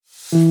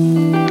Welcome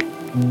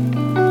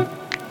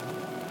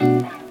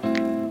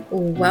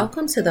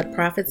to the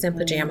Profits in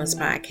Pajamas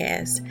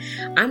podcast.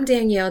 I'm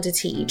Danielle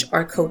DeTeach,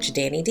 or Coach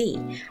Danny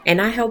D,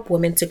 and I help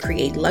women to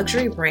create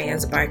luxury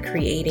brands by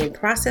creating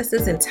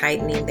processes and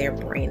tightening their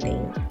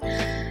branding.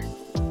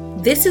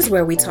 This is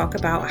where we talk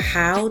about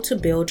how to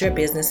build your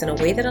business in a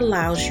way that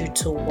allows you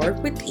to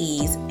work with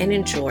ease and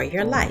enjoy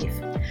your life.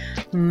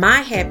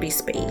 My happy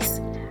space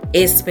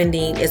is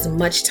spending as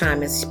much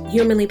time as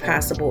humanly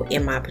possible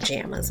in my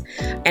pajamas,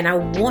 and I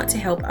want to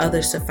help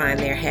others to find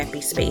their happy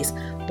space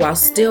while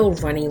still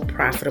running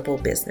profitable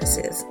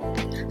businesses.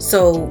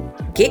 So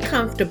get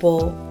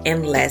comfortable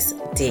and let's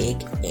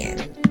dig in.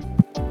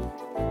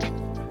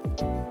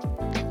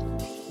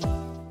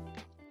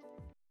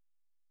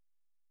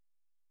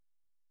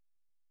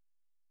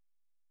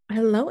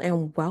 Hello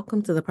and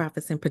welcome to the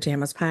Profits in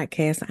Pajamas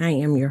podcast. I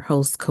am your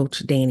host,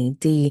 Coach Danny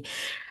D,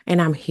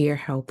 and I'm here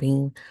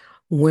helping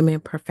women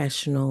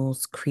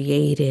professionals,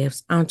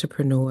 creatives,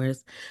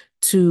 entrepreneurs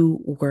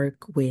to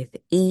work with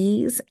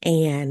ease.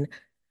 And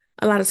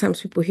a lot of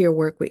times people hear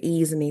work with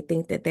ease and they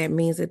think that that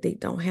means that they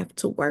don't have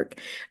to work.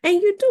 And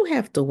you do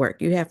have to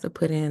work. You have to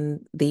put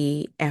in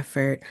the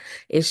effort.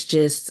 It's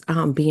just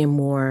being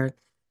more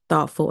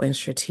thoughtful and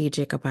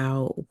strategic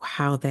about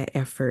how that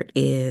effort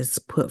is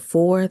put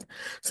forth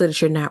so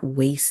that you're not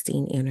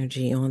wasting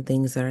energy on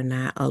things that are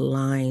not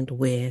aligned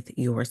with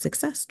your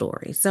success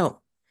story. So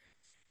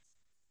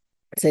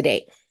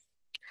today,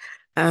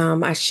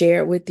 I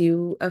shared with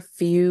you a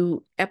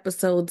few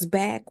episodes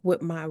back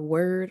what my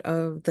word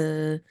of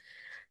the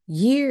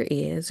year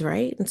is,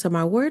 right? And so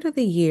my word of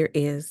the year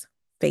is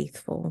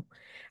faithful.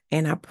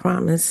 And I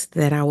promised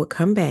that I would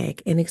come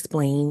back and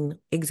explain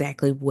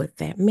exactly what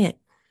that meant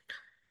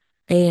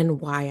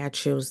and why I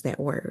chose that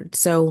word.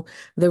 So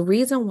the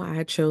reason why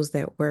I chose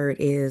that word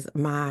is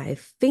my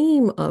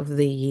theme of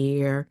the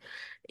year,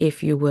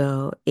 if you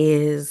will,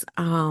 is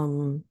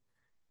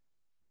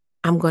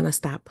I'm going to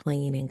stop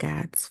playing in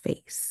God's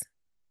face.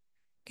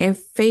 And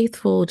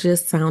faithful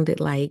just sounded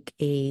like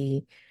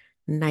a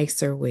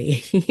nicer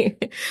way,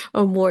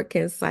 a more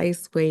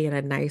concise way and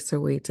a nicer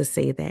way to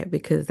say that,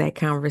 because that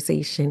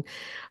conversation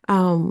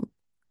um,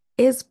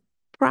 is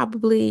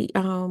probably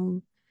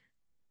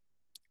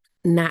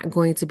not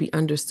going to be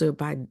understood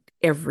by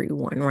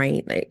everyone,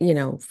 right? Like,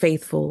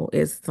 faithful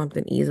is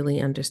something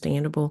easily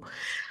understandable.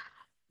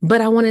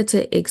 But I wanted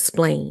to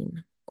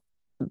explain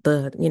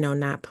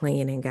not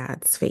playing in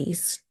God's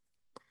face.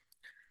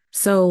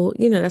 So,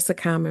 that's a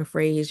common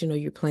phrase,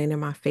 you're playing in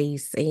my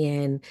face.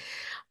 And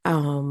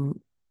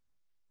um,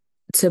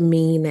 to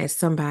mean that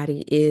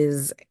somebody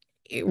is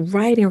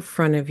right in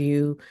front of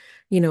you,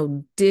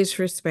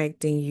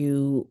 disrespecting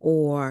you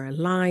or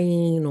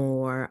lying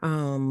or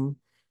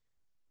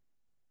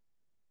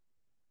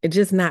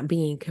just not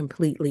being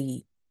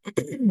completely,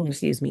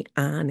 excuse me,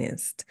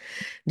 honest,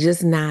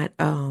 just not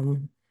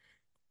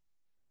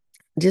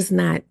just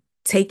not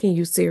taking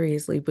you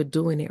seriously, but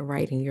doing it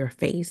right in your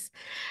face.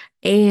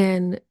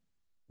 And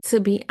to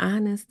be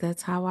honest,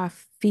 that's how I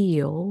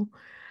feel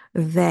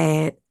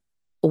that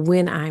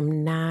when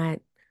I'm not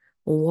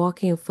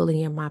walking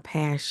fully in my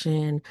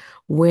passion,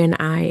 when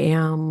I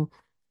am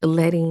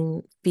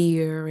letting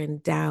fear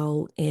and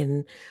doubt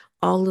and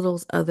all of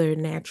those other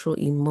natural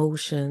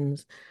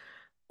emotions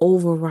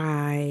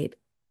override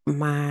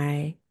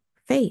my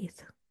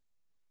faith,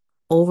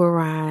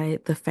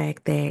 override the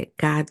fact that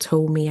God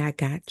told me I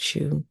got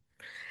you.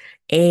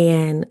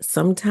 And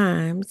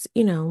sometimes,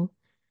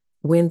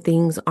 when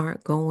things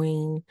aren't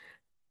going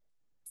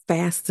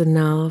fast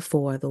enough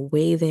or the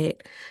way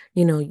that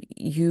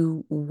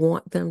you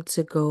want them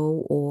to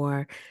go,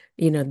 or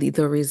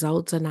the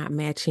results are not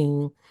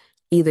matching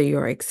either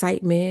your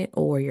excitement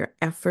or your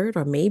effort,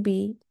 or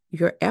maybe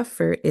your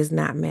effort is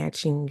not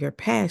matching your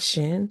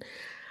passion,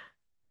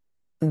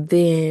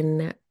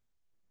 then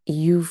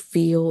you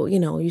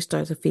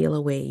start to feel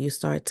away, you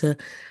start to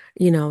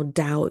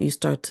doubt, you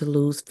start to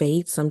lose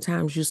faith.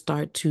 Sometimes you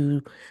start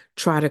to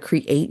try to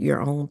create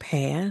your own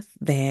path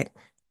that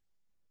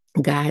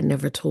God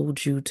never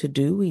told you to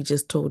do. He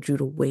just told you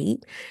to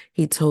wait.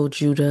 He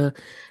told you to,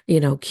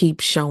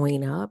 keep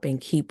showing up and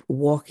keep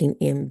walking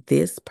in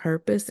this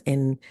purpose.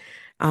 And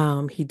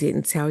he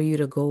didn't tell you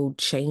to go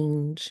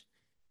change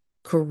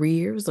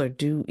careers or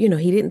do,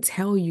 he didn't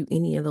tell you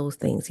any of those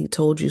things. He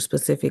told you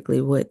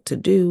specifically what to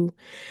do,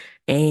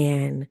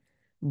 and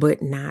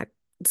but not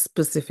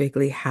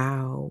specifically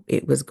how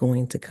it was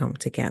going to come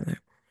together.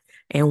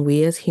 And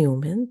we as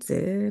humans,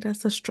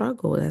 that's a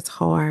struggle. That's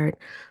hard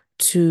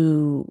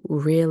to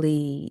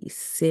really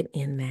sit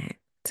in that,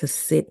 to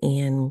sit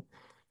in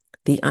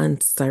the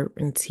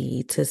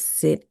uncertainty, to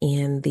sit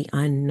in the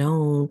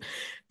unknown,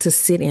 to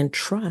sit in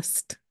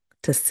trust,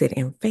 to sit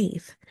in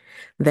faith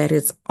that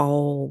it's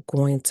all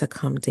going to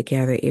come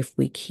together if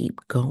we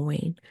keep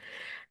going.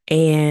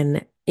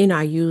 And,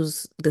 I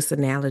use this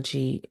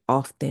analogy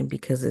often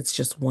because it's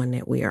just one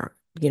that we are,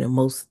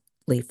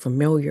 mostly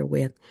familiar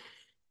with.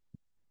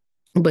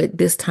 But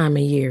this time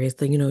of year is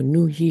the,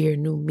 new year,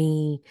 new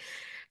me.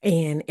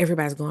 and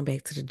everybody's going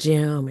back to the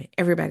gym and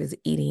everybody's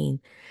eating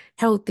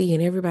healthy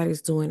and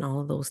everybody's doing all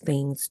of those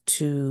things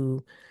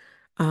to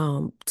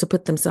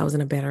put themselves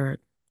in a better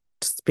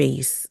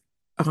space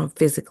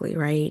physically,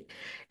 right?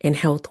 And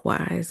health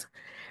wise.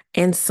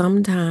 And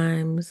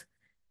sometimes,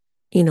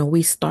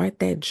 we start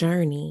that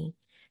journey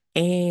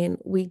and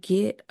we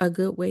get a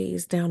good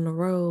ways down the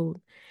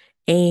road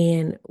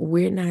and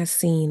we're not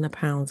seeing the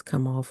pounds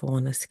come off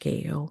on the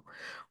scale.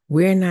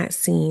 We're not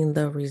seeing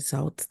the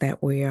results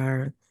that we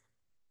are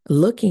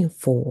looking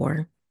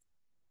for.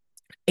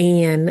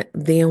 And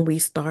then we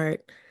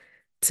start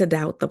to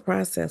doubt the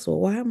process. Well,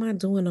 why am I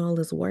doing all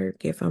this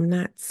work if I'm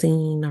not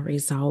seeing a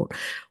result?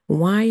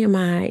 Why am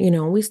I,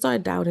 we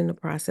start doubting the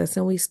process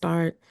and we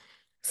start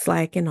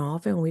slacking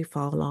off and we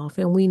fall off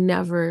and we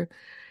never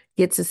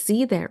get to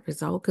see that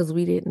result because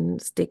we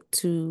didn't stick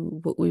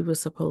to what we were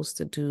supposed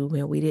to do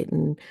and we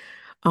didn't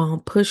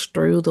push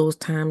through those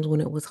times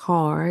when it was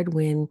hard,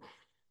 when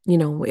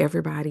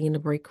everybody in the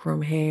break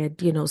room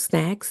had,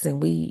 snacks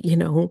and we,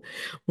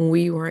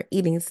 we weren't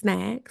eating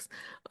snacks.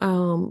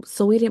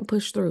 So we didn't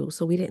push through.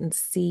 So we didn't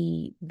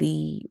see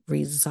the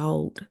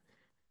result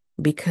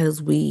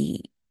because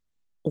we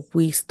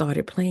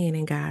started playing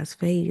in God's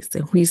face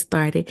and we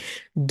started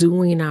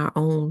doing our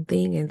own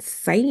thing and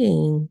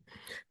saying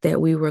that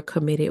we were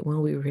committed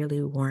when we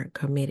really weren't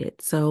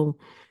committed. So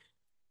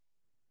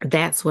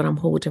that's what I'm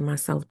holding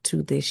myself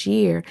to this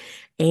year.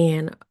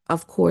 And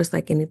of course,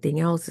 like anything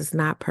else, it's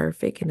not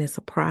perfect and it's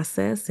a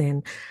process.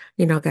 And,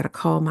 I got to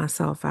call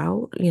myself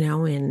out,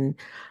 and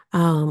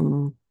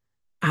um,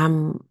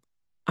 I'm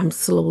I'm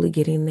slowly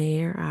getting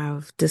there.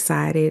 I've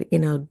decided,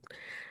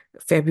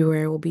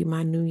 February will be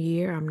my new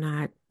year. I'm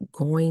not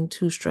going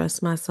to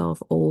stress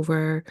myself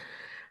over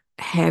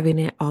having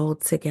it all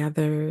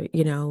together,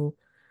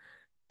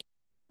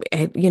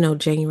 at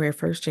January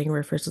 1st.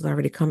 January 1st has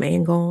already come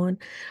and gone.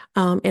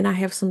 And I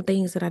have some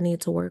things that I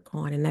need to work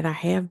on and that I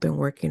have been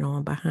working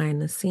on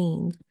behind the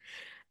scenes.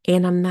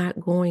 And I'm not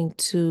going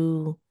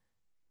to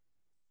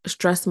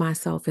stress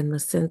myself in the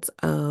sense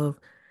of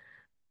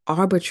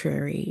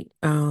arbitrary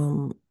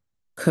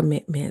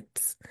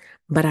commitments,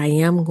 but I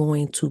am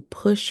going to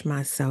push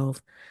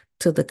myself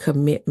to the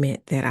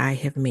commitment that I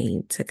have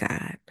made to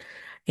God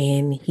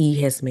and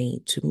He has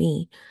made to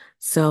me.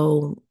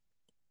 So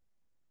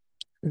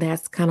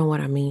that's kind of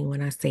what I mean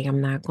when I say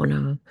I'm not going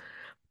to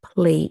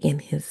play in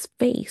His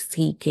face.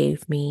 He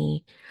gave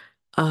me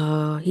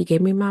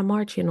my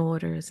marching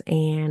orders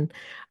and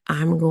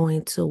I'm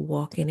going to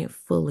walk in it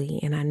fully.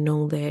 And I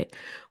know that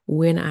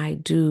when I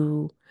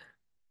do,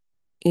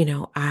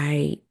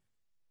 I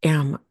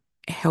am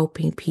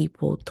helping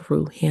people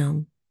through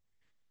Him,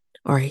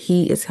 or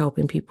He is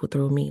helping people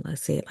through me.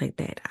 Let's say it like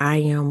that. I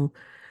am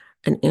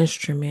an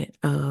instrument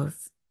of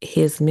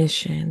His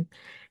mission.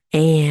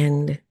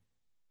 And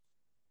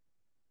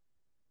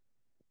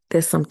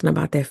there's something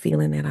about that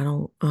feeling that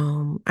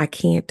I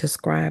can't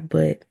describe,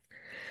 but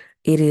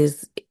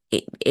it's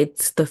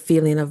the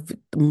feeling of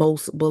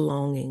most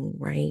belonging,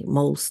 right?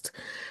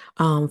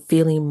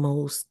 Feeling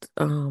most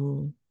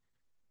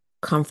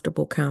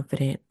comfortable,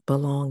 confident,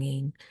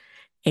 belonging.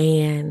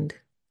 And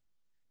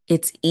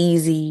it's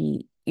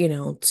easy,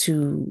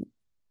 to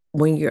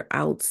when you're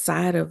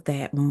outside of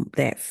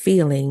that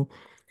feeling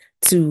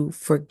to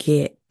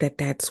forget that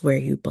that's where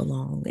you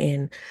belong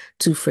and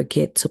to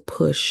forget to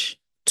push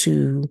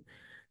to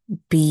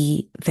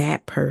be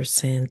that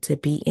person, to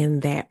be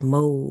in that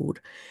mode,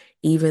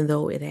 even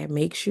though that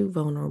makes you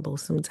vulnerable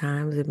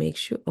sometimes, it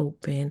makes you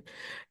open.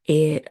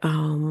 It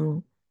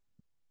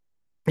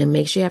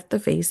makes you have to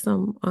face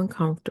some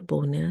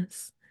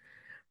uncomfortableness.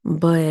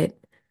 But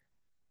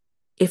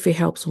if it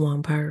helps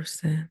one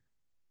person,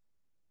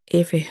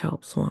 if it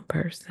helps one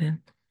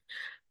person,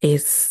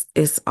 it's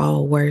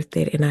all worth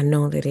it. And I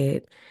know that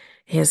it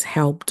has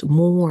helped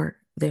more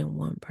than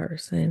one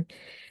person.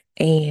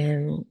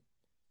 And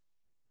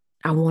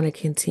I want to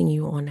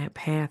continue on that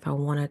path. I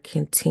want to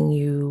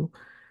continue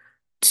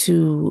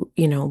to,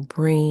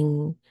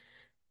 bring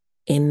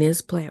in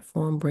this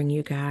platform, bring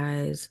you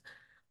guys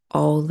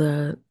all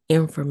the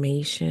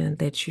information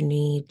that you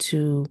need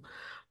to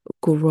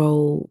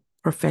grow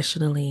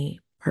professionally,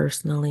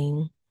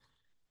 personally.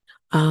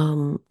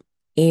 Um,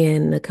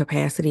 in the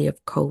capacity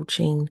of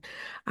coaching,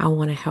 I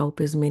want to help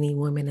as many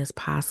women as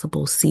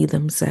possible see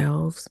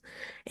themselves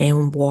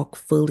and walk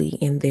fully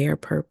in their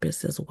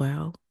purpose as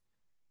well.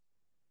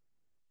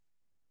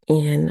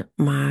 In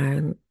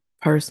my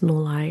personal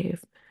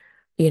life,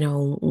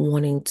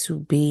 wanting to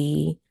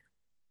be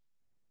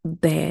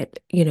that,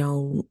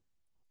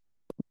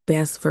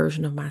 best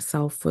version of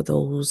myself for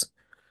those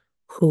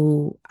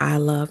who I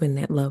love and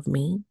that love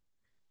me.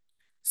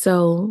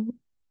 So,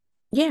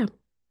 yeah.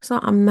 So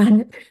I'm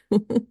not,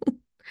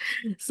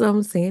 so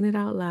I'm saying it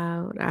out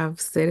loud. I've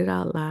said it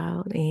out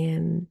loud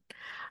and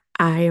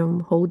I am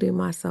holding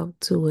myself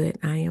to it.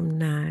 I am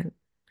not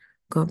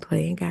gonna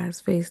play in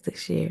God's face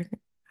this year.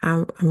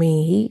 I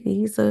mean,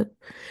 he's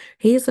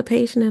a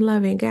patient and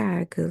loving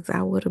God, because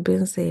I would have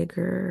been said,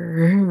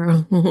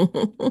 girl,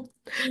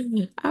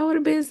 I would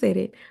have been said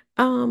it.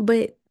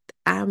 But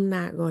I'm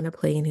not going to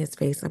play in his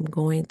face. I'm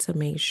going to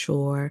make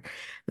sure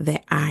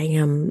that I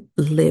am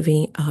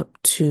living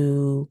up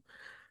to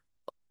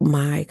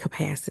my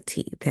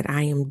capacity, that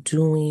I am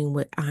doing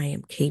what I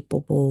am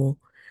capable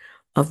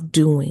of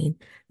doing.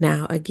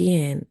 Now,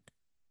 again,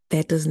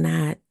 that does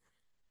not,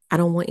 I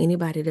don't want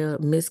anybody to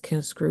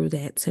misconstrue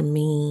that to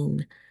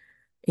mean,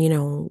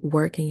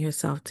 working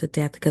yourself to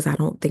death, because I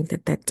don't think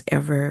that that's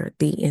ever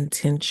the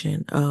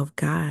intention of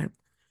God.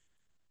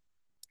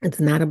 It's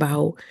not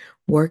about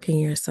working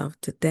yourself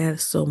to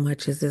death so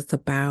much as it's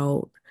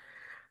about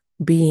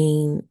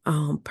being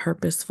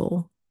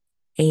purposeful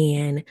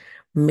and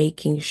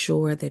making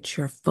sure that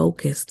you're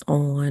focused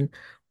on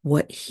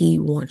what he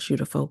wants you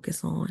to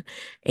focus on.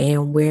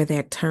 And where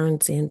that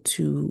turns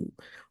into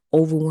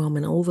overwhelm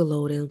and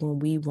overload is when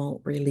we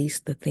won't release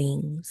the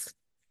things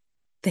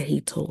that he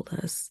told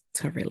us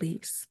to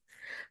release.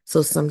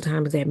 So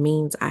sometimes that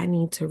means I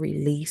need to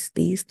release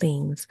these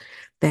things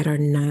that are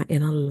not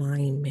in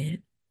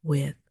alignment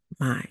with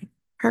my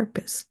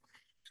purpose.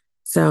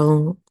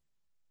 So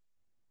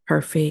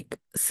perfect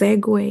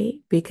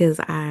segue, because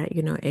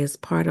as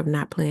part of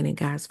not playing in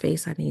God's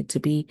face, I need to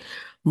be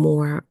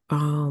more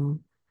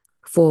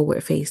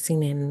forward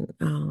facing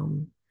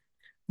and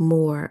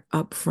more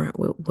upfront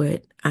with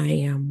what I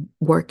am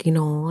working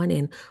on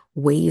and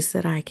ways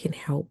that I can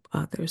help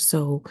others.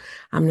 So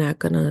I'm not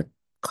going to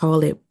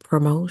call it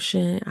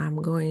promotion.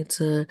 I'm going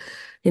to,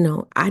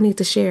 I need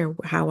to share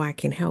how I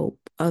can help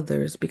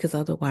others, because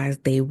otherwise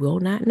they will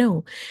not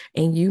know.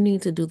 And you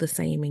need to do the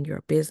same in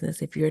your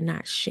business. If you're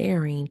not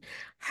sharing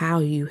how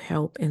you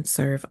help and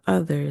serve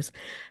others,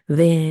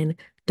 then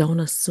don't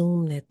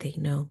assume that they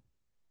know.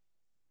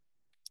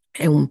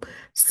 And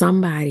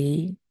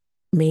somebody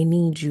may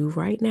need you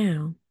right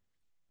now,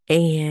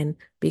 and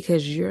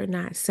because you're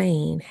not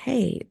saying,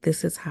 hey,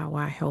 this is how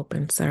I help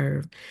and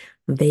serve,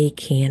 they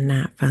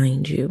cannot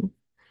find you.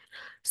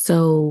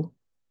 So,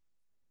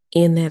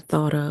 in that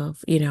thought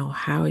of,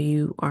 how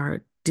you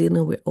are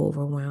dealing with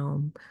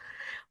overwhelm,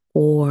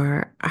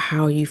 or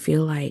how you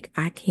feel like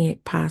I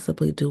can't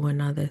possibly do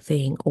another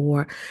thing,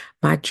 or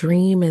my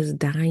dream is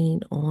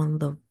dying on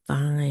the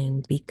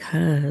vine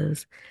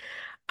because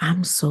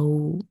I'm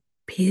so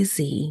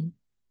busy.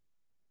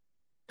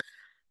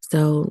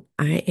 So,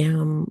 I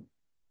am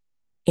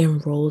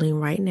enrolling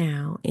right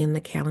now in the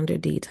Calendar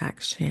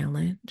Detox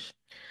Challenge.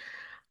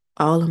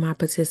 All of my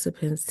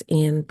participants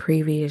in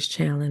previous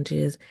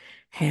challenges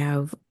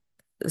have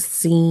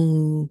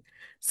seen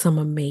some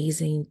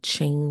amazing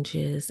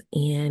changes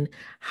in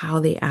how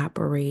they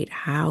operate,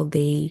 how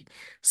they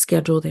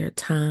schedule their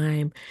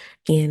time,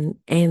 and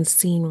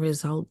seeing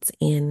results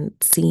in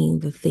seeing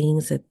the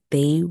things that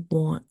they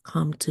want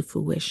come to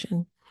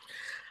fruition.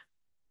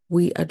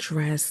 We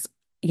address,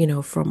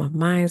 from a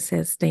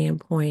mindset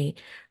standpoint,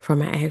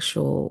 from an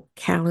actual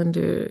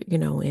calendar,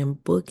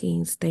 and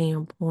booking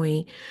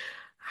standpoint,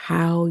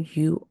 how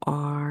you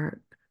are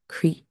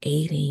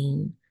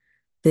creating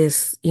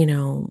this,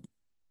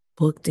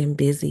 booked and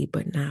busy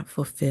but not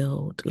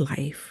fulfilled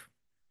life,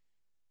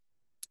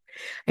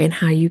 and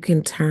how you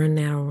can turn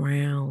that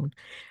around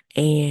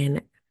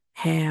and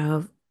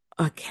have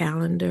a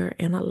calendar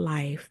and a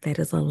life that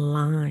is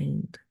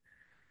aligned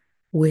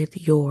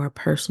with your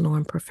personal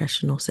and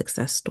professional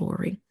success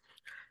story.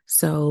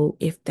 So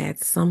if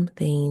that's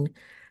something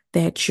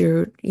that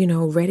you're,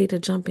 ready to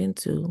jump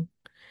into,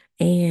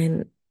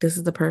 and this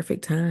is the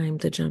perfect time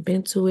to jump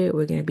into it.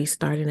 We're going to be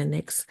starting the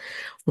next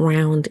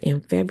round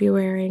in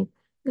February.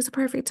 It's a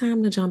perfect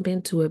time to jump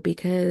into it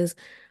because,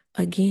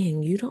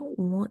 again, you don't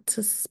want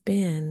to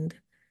spend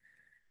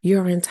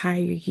your entire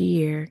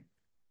year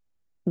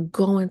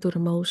going through the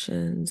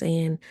motions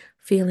and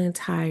feeling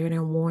tired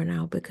and worn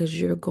out because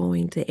you're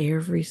going to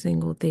every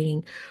single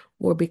thing,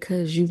 or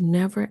because you've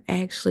never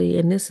actually,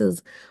 and this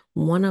is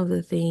one of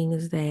the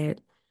things that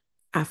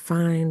I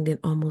find in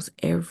almost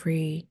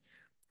every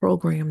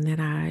program that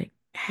I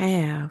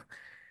have,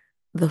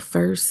 the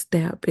first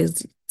step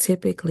is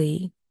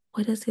typically,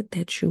 what is it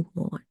that you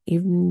want?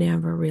 You've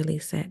never really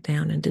sat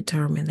down and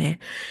determined that.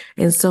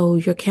 And so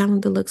your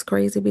calendar looks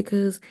crazy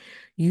because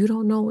you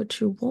don't know what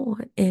you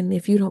want. And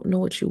if you don't know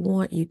what you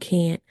want, you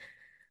can't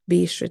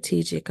be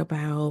strategic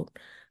about,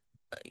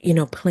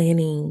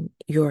 planning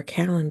your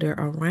calendar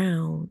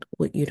around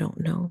what you don't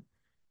know.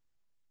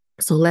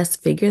 So let's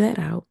figure that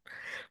out.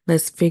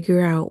 Let's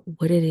figure out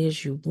what it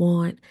is you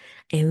want,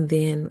 and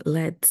then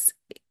let's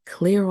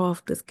clear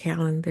off this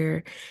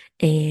calendar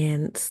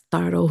and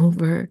start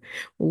over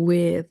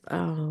with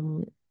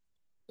a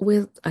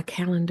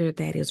calendar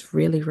that is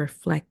really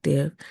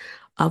reflective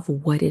of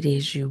what it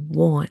is you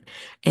want.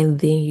 And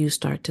then you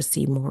start to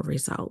see more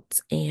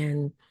results.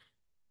 And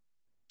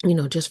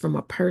just from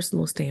a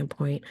personal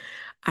standpoint,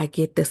 I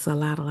get this a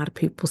lot. A lot of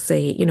people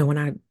say,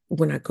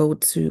 when I go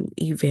to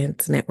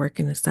events,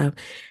 networking and stuff,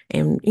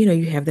 and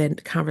you have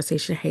that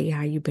conversation, hey,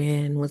 how you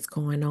been? What's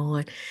going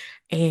on?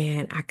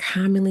 And I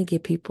commonly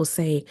get people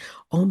say,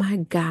 oh my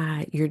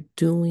God, you're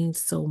doing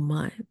so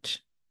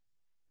much.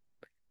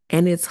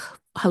 And it's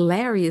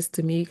hilarious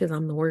to me because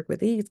I'm the work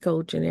with ease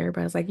coach and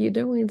everybody's like, you're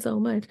doing so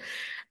much.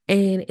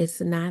 And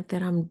it's not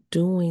that I'm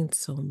doing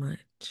so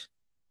much,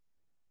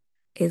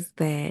 it's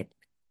that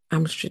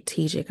I'm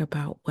strategic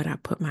about what I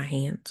put my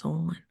hands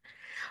on.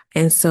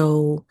 And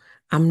so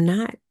I'm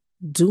not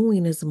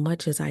doing as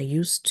much as I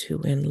used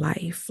to in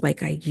life.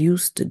 Like I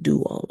used to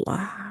do a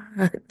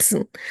lot.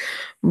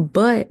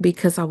 But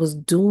because I was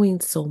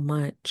doing so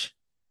much,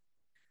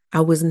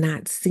 I was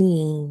not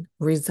seeing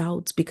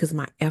results because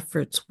my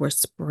efforts were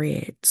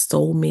spread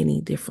so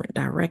many different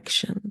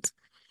directions.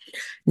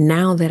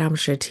 Now that I'm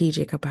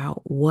strategic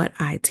about what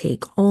I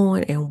take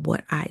on and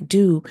what I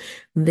do,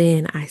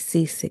 then I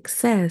see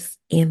success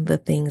in the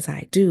things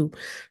I do.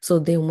 So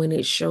then when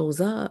it shows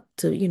up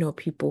to,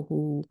 people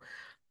who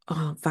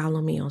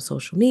follow me on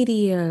social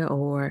media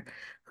or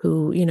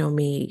who,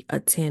 may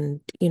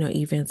attend,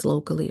 events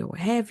locally or what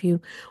have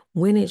you,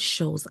 when it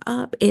shows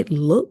up, it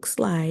looks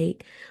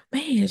like,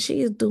 man,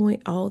 she is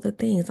doing all the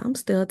things. I'm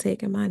still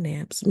taking my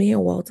naps. Me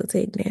and Walter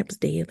take naps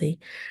daily.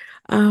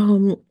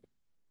 Um,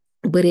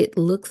 but it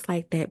looks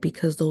like that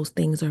because those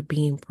things are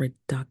being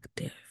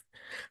productive.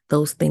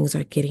 Those things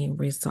are getting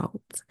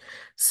results.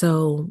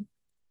 So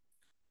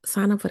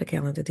sign up for the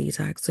calendar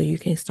detox so you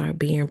can start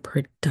being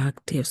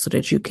productive so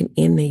that you can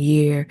end the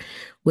year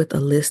with a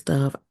list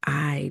of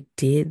I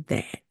did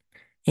that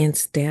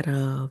instead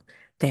of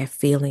that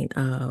feeling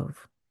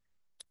of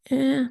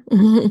eh,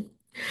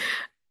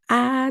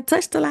 I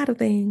touched a lot of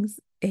things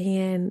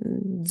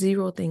and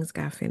zero things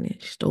got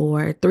finished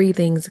or three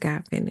things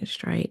got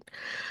finished, right?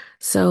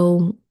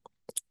 So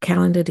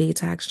Calendar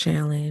Detox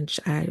Challenge.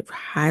 I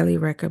highly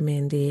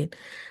recommend it.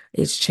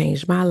 It's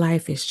changed my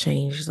life. It's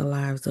changed the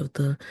lives of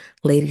the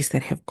ladies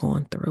that have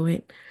gone through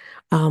it.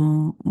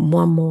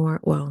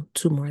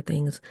 Two more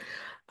things.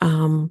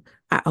 Um,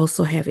 I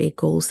also have a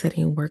goal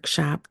setting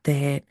workshop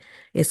that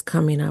is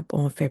coming up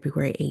on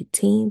February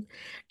 18th,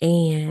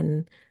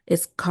 and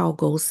it's called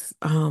Goal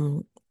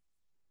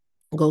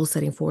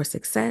Setting for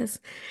Success.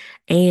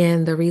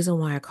 And the reason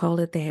why I call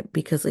it that,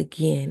 because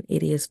again,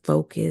 it is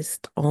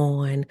focused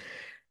on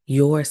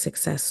your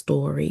success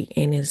story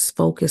and is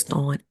focused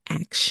on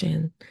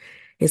action.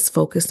 It's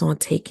focused on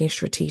taking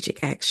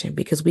strategic action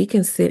because we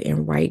can sit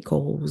and write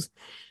goals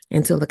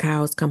until the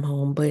cows come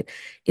home, but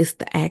it's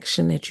the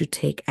action that you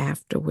take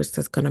afterwards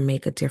that's going to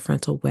make a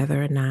difference of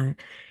whether or not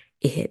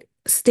it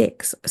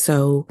sticks.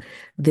 So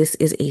this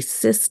is a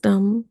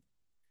system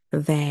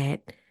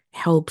that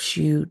helps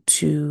you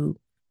to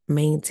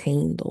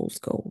maintain those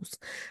goals,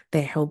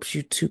 that helps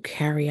you to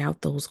carry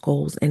out those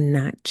goals and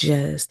not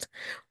just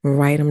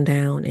write them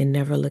down and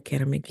never look at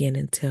them again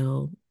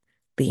until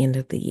the end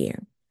of the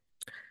year.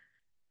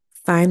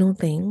 Final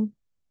thing,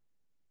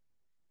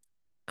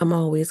 I'm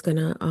always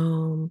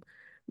gonna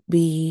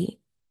be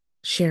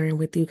sharing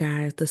with you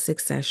guys the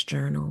success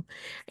journal.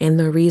 And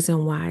the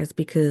reason why is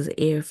because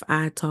if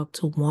I talk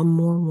to one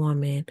more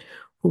woman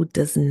who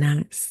does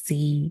not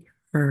see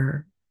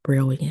her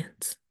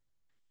brilliance,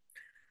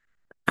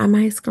 I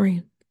might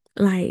scream.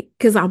 Like,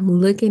 because I'm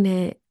looking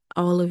at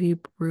all of you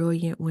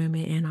brilliant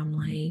women and I'm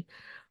like,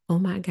 oh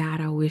my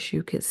God, I wish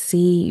you could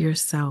see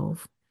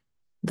yourself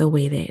the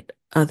way that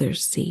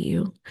others see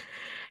you.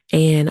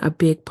 And a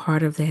big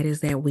part of that is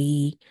that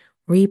we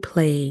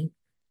replay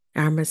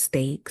our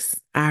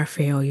mistakes, our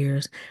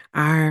failures,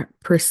 our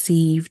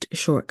perceived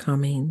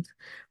shortcomings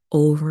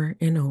over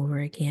and over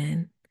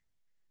again.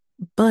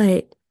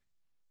 But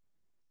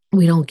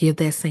we don't give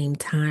that same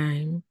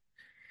time.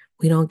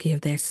 We don't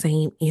give that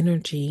same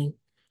energy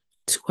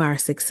to our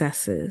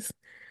successes.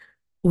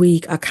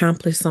 We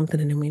accomplish something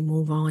and then we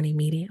move on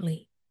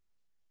immediately.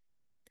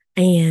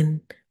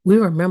 And we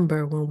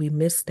remember when we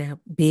misstep,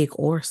 big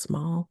or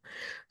small,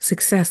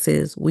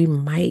 successes, we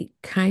might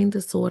kind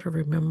of sort of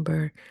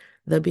remember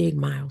the big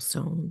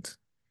milestones,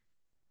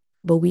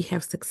 but we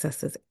have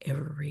successes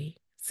every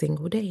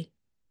single day.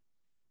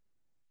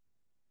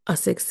 A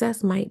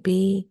success might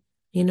be,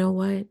 you know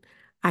what?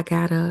 I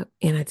got up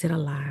and I did a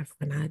live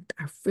when I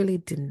really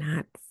did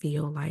not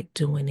feel like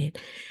doing it.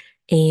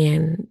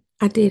 And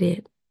I did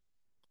it.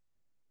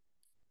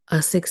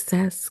 A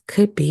success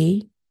could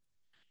be,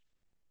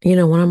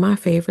 one of my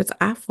favorites,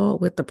 I fought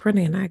with the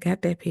printer and I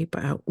got that paper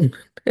out.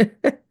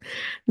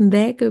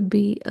 That could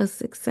be a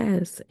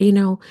success.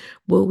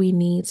 But we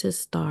need to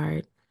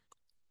start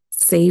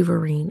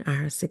savoring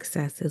our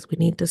successes. We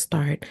need to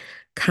start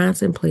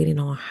contemplating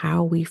on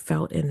how we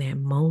felt in that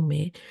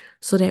moment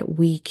so that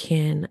we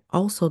can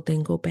also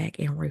then go back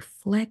and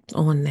reflect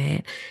on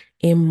that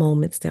in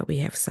moments that we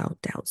have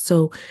self-doubt.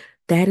 So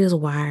that is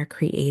why I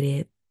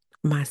created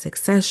my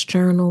success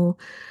journal.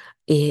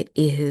 It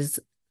is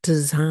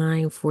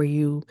designed for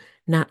you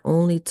not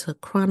only to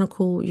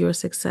chronicle your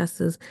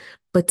successes,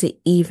 but to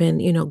even,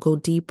 go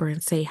deeper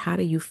and say, how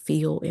do you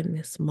feel in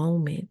this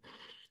moment?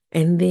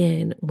 And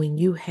then when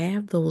you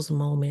have those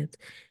moments,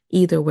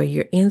 either where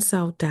you're in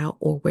self-doubt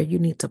or where you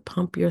need to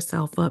pump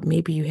yourself up,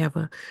 maybe you have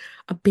a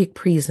big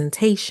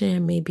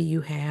presentation, maybe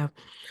you have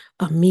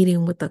a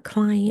meeting with a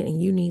client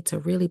and you need to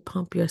really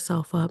pump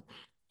yourself up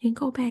and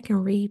go back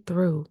and read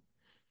through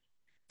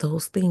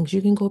those things.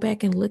 You can go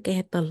back and look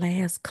at the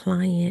last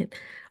client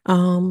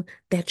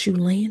that you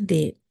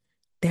landed.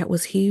 That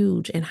was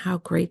huge and how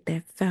great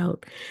that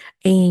felt.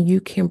 And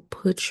you can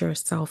put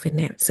yourself in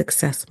that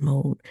success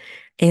mode.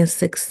 And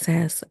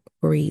success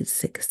breeds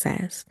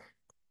success.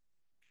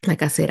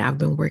 Like I said, I've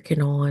been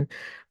working on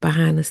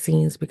behind the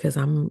scenes because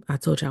I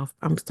told y'all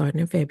I'm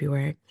starting in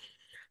February.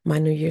 My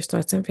new year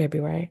starts in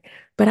February.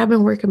 But I've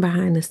been working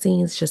behind the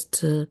scenes just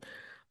to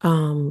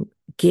um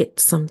get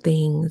some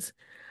things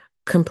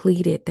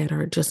completed that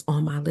are just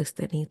on my list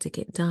that need to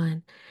get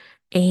done.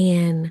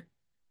 And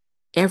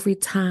every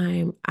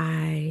time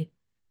I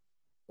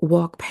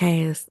walk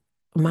past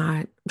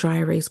my dry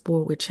erase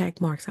board with check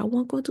marks, I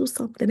won't go do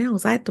something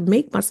else. I had to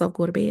make myself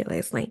go to bed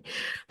last night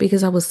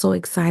because I was so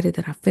excited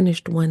that I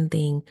finished one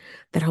thing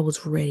that I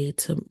was ready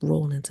to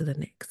roll into the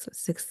next.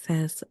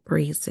 Success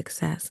breeds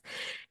success.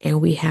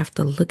 And we have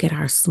to look at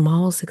our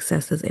small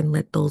successes and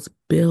let those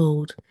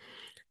build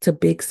to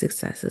big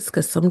successes,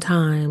 because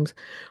sometimes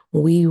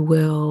we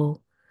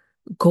will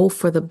go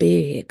for the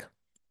big,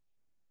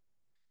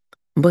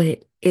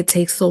 but it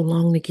takes so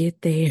long to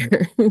get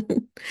there.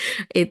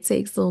 It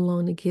takes so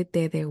long to get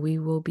there that we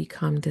will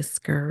become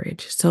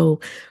discouraged.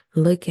 So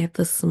look at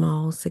the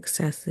small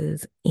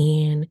successes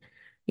in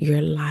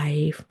your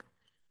life.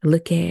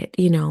 Look at,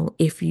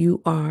 if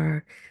you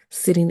are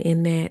sitting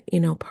in that,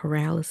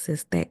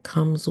 paralysis that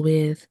comes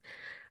with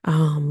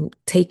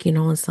taking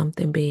on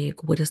something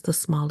big, what is the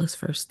smallest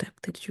first step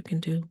that you can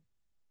do?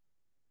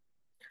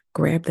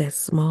 Grab that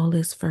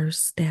smallest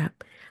first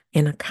step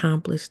and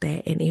accomplish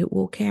that, and it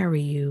will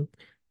carry you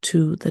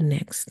to the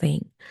next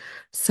thing.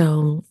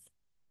 So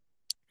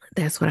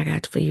that's what I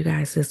got for you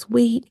guys this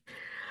week.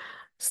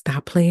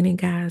 Stop playing in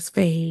God's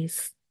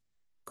face.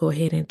 Go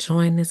ahead and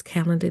join this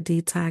calendar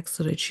detox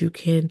so that you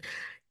can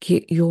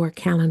get your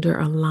calendar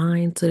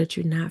aligned so that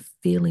you're not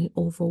feeling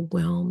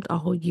overwhelmed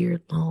all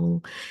year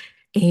long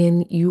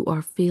and you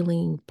are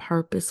feeling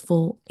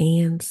purposeful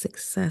and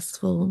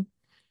successful.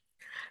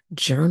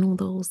 Journal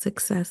those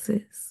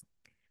successes.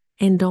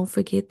 And don't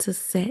forget to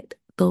set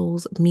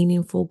those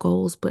meaningful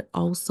goals, but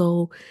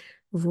also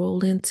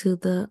roll into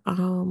the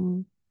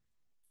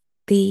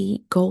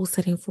goal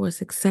setting for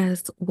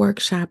success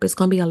workshop. It's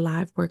going to be a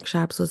live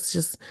workshop, so it's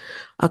just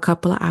a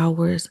couple of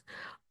hours.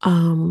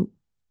 Um,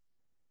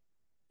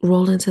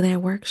 Roll into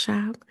that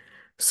workshop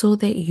so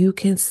that you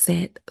can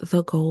set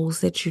the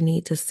goals that you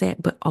need to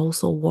set, but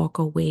also walk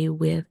away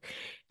with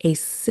a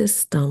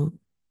system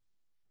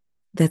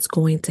that's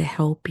going to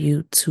help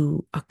you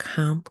to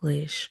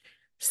accomplish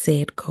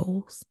said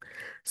goals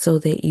so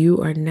that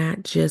you are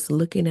not just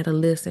looking at a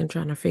list and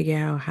trying to figure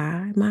out how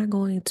am I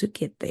going to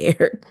get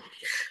there,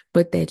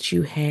 but that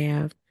you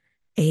have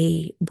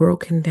a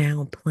broken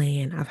down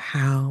plan of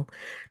how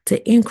to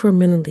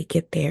incrementally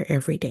get there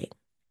every day.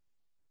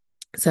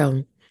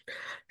 So,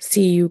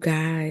 see you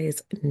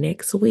guys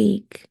next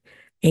week.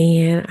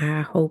 And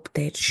I hope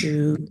that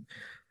you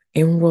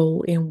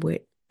enroll in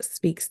what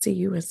speaks to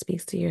you and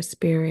speaks to your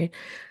spirit.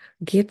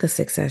 Get the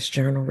success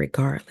journal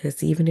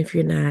regardless. Even if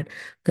you're not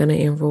going to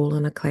enroll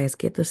in a class,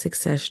 get the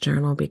success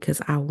journal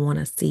because I want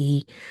to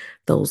see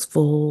those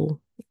full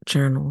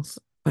journals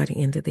by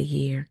the end of the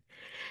year.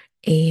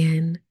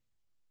 And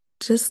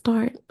just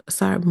start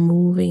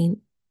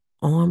moving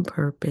on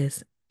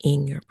purpose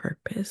in your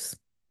purpose.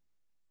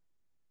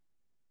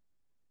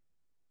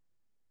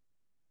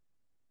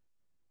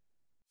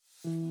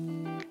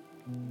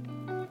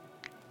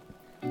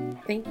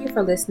 Thank you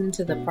for listening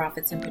to the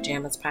Prophets in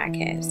Pajamas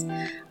podcast.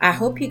 I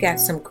hope you got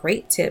some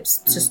great tips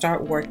to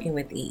start working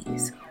with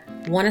ease.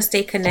 Want to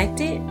stay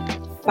connected?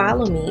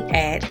 Follow me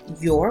at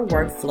Your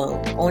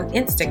Workflow on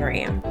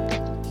Instagram.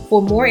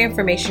 For more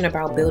information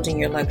about building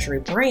your luxury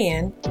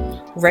brand,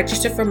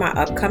 register for my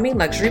upcoming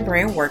luxury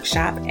brand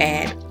workshop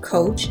at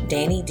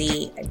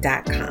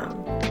CoachDannyD.com.